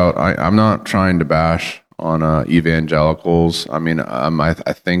think about, I'm not trying to bash on evangelicals. I mean, I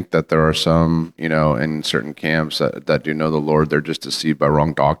think that there are some, in certain camps that do know the Lord, they're just deceived by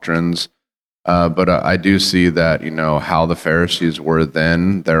wrong doctrines. But I do see that, how the Pharisees were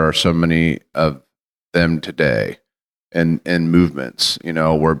then, there are so many of them today in movements,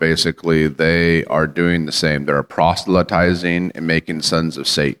 where basically they are doing the same. They're proselytizing and making sons of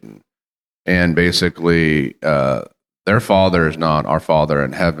Satan. And basically, their Father is not our Father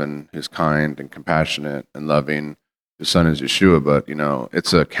in heaven, who's kind and compassionate and loving. His Son is Yeshua, but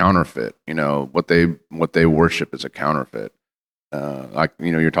it's a counterfeit. What they worship is a counterfeit.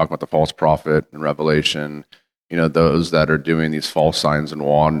 You're talking about the false prophet in Revelation. Those that are doing these false signs and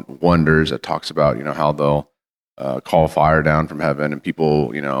wonders. It talks about how they'll call fire down from heaven, and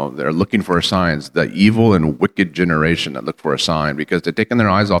people they're looking for signs. The evil and wicked generation that look for a sign because they're taking their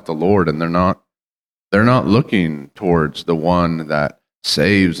eyes off the Lord, and they're not looking towards the one that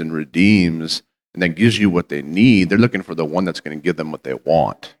saves and redeems and that gives you what they need. They're looking for the one that's going to give them what they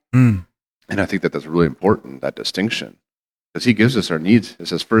want. And I think that that's really important, that distinction, because he gives us our needs. It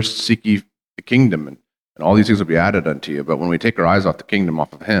says, first seek ye the kingdom, and all these things will be added unto you. But when we take our eyes off the kingdom,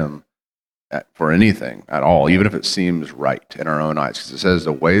 off of him, for anything at all, even if it seems right in our own eyes, because it says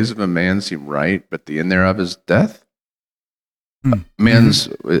the ways of a man seem right, but the end thereof is death.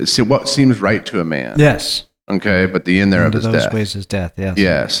 See what seems right to a man. Yes. Okay, but the end thereof is death. Those ways is death. Yes.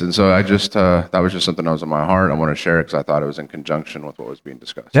 Yes, and so I just that was just something that was on my heart. I want to share it because I thought it was in conjunction with what was being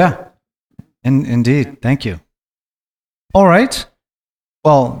discussed. Yeah, indeed. Thank you. All right.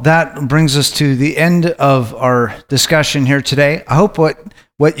 Well, that brings us to the end of our discussion here today. I hope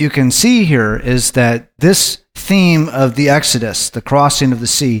what you can see here is that this theme of the Exodus, the crossing of the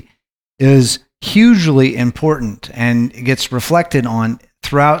sea, is hugely important, and it gets reflected on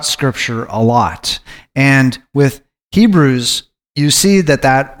throughout Scripture a lot. And with Hebrews, you see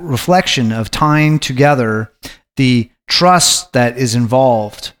that reflection of tying together the trust that is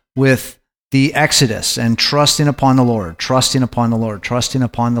involved with the Exodus and trusting upon the Lord, trusting upon the Lord, trusting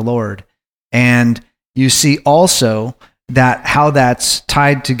upon the Lord. And you see also that how that's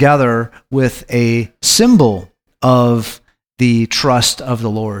tied together with a symbol of the trust of the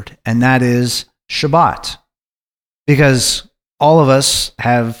Lord, and that is Shabbat. Because all of us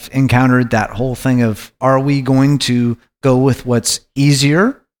have encountered that whole thing of, are we going to go with what's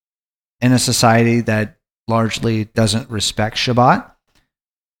easier in a society that largely doesn't respect Shabbat?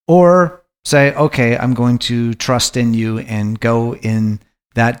 Or say, okay, I'm going to trust in you and go in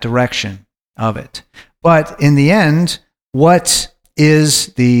that direction of it. But in the end, what is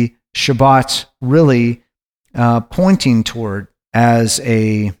the Shabbat really pointing toward as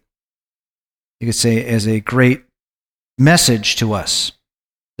you could say, as a great message to us?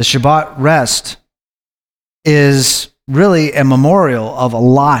 The Shabbat rest is really a memorial of a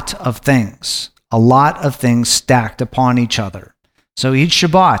lot of things stacked upon each other. So each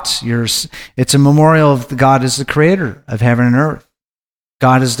Shabbat, it's a memorial of God as the creator of heaven and earth.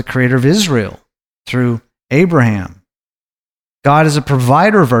 God is the creator of Israel through Abraham. God is a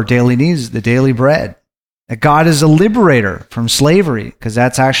provider of our daily needs, the daily bread. That God is a liberator from slavery, because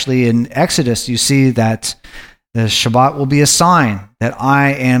that's actually in Exodus, you see that the Shabbat will be a sign that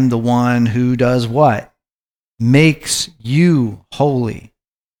I am the one who does what? Makes you holy.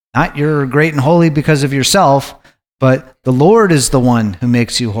 Not you're great and holy because of yourself, but the Lord is the one who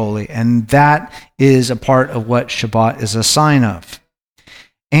makes you holy. And that is a part of what Shabbat is a sign of.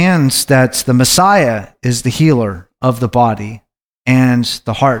 And that the Messiah is the healer of the body and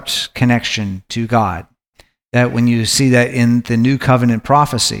the heart's connection to God. That when you see that in the New Covenant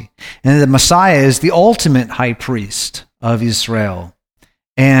prophecy. And the Messiah is the ultimate high priest of Israel.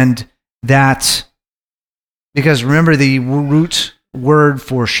 And that, because remember, the root word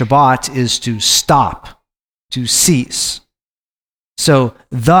for Shabbat is to stop, to cease. So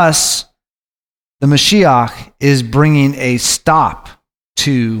thus, the Mashiach is bringing a stop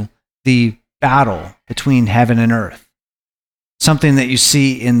to the battle between heaven and earth. Something that you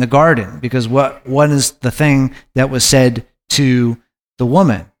see in the garden, because what is the thing that was said to the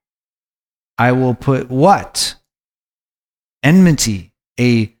woman? I will put what? Enmity,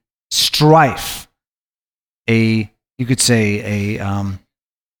 a strife, you could say a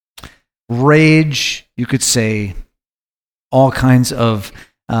rage, you could say all kinds of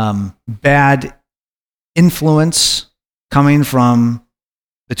bad influence coming from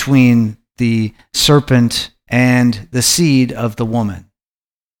between the serpent and the seed of the woman.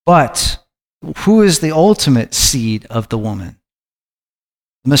 But who is the ultimate seed of the woman?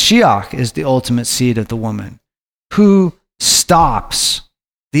 Mashiach is the ultimate seed of the woman, who stops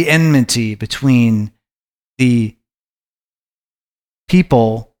the enmity between the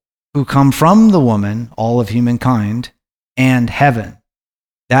people who come from the woman, all of humankind, and heaven.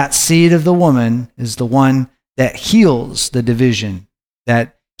 That seed of the woman is the one that heals the division,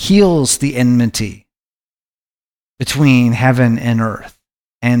 that heals the enmity between heaven and earth,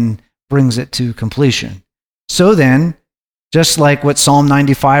 and brings it to completion. So then, just like what Psalm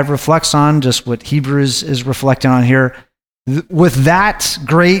 95 reflects on, just what Hebrews is reflecting on here, with that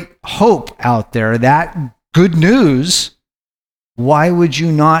great hope out there, that good news, why would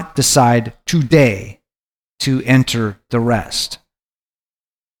you not decide today to enter the rest?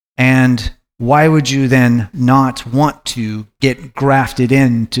 And why would you then not want to get grafted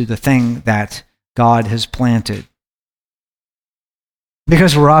into the thing that God has planted?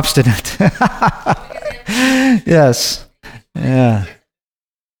 Because we're obstinate. Yes. Yeah.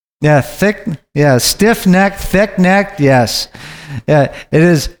 Yeah, stiff-necked, thick-necked, yes. Yeah, it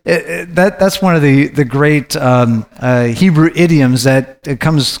is. That's one of the great Hebrew idioms that it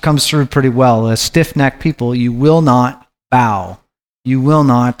comes through pretty well. As stiff-necked people, you will not bow. You will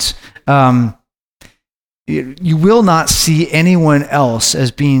not see anyone else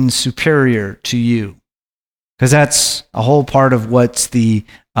as being superior to you, because that's a whole part of what the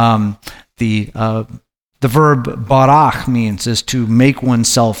verb barach means, is to make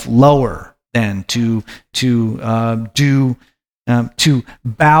oneself lower than to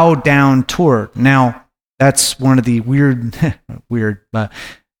bow down toward. Now, that's one of the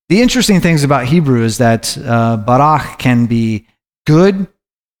the interesting things about Hebrew is that barach can be good,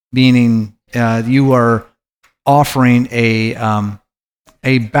 meaning you are offering a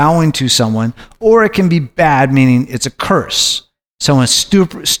bowing to someone, or it can be bad, meaning it's a curse. Someone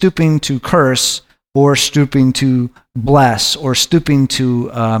stooping to curse, or stooping to bless, or stooping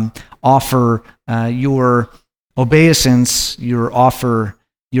to offer your obeisance, your offer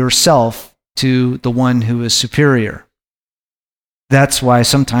yourself to the one who is superior. That's why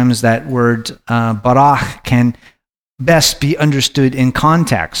sometimes that word barach can best be understood in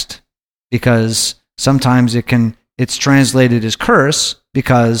context, because sometimes it's translated as curse,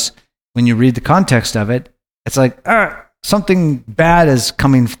 because when you read the context of it, it's like, something bad is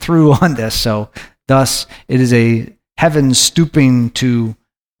coming through on this, so thus it is a heaven stooping to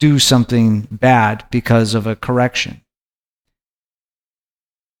do something bad because of a correction.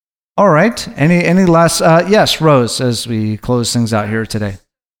 All right, any last, yes, Rose, as we close things out here today.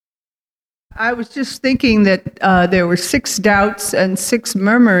 I was just thinking that there were 6 doubts and 6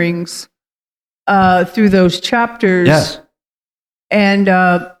 murmurings through those chapters. Yes. And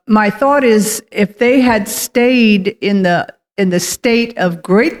my thought is, if they had stayed in the state of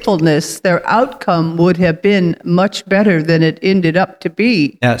gratefulness, their outcome would have been much better than it ended up to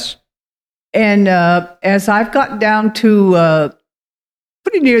be. Yes. And as I've gotten down to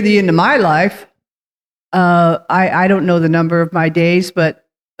pretty near the end of my life, I don't know the number of my days, but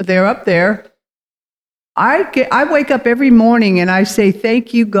they're up there. I wake up every morning and I say,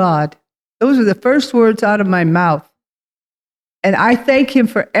 "Thank you, God." Those are the first words out of my mouth. And I thank him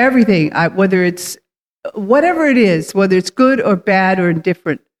for everything, whether it's whatever it is, whether it's good or bad or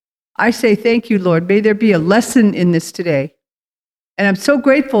indifferent. I say, "Thank you, Lord. May there be a lesson in this today." And I'm so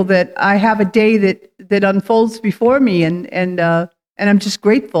grateful that I have a day that unfolds before me, and I'm just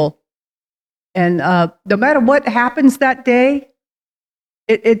grateful. And no matter what happens that day,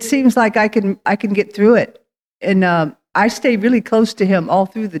 it seems like I can get through it. And I stay really close to him all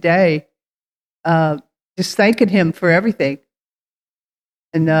through the day, just thanking him for everything.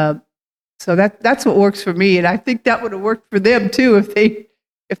 And so that's what works for me, and I think that would have worked for them too if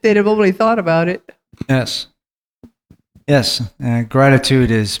they'd have only thought about it. Yes.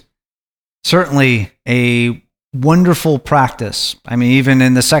 Gratitude is certainly a wonderful practice. I mean, even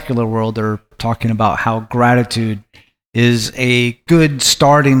in the secular world, they're talking about how gratitude is a good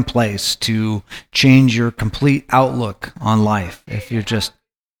starting place to change your complete outlook on life.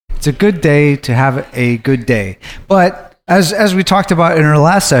 It's a good day to have a good day. But as we talked about in our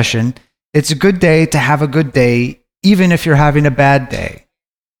last session, it's a good day to have a good day, even if you're having a bad day.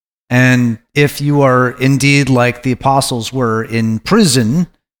 And if you are indeed like the apostles were in prison,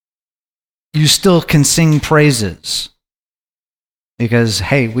 you still can sing praises. Because,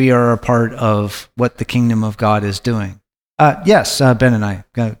 hey, we are a part of what the kingdom of God is doing. Yes, Ben and I.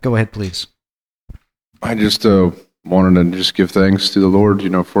 Go ahead, please. I just wanted to just give thanks to the Lord,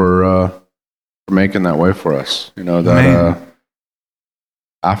 for making that way for us. That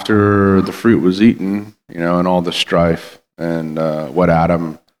after the fruit was eaten, and all the strife and what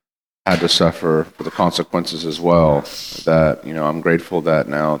Adam had to suffer for the consequences as well. That, I'm grateful that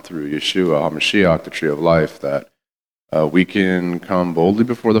now through Yeshua HaMashiach, the tree of life, that we can come boldly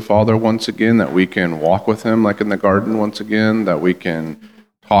before the Father once again, that we can walk with Him like in the garden once again, that we can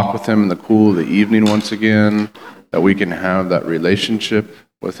talk with Him in the cool of the evening once again, that we can have that relationship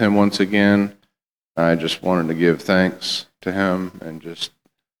with Him once again. I just wanted to give thanks to Him and just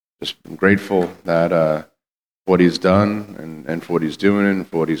I'm grateful that what He's done and for what He's doing and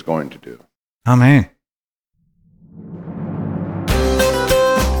for what He's going to do. Amen.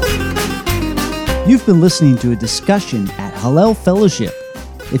 You've been listening to a discussion at Hallel Fellowship.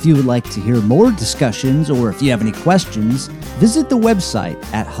 If you would like to hear more discussions or if you have any questions, visit the website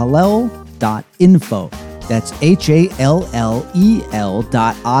at hallel.info. That's HALLEL.info.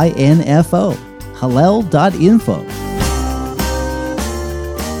 Hallel.info.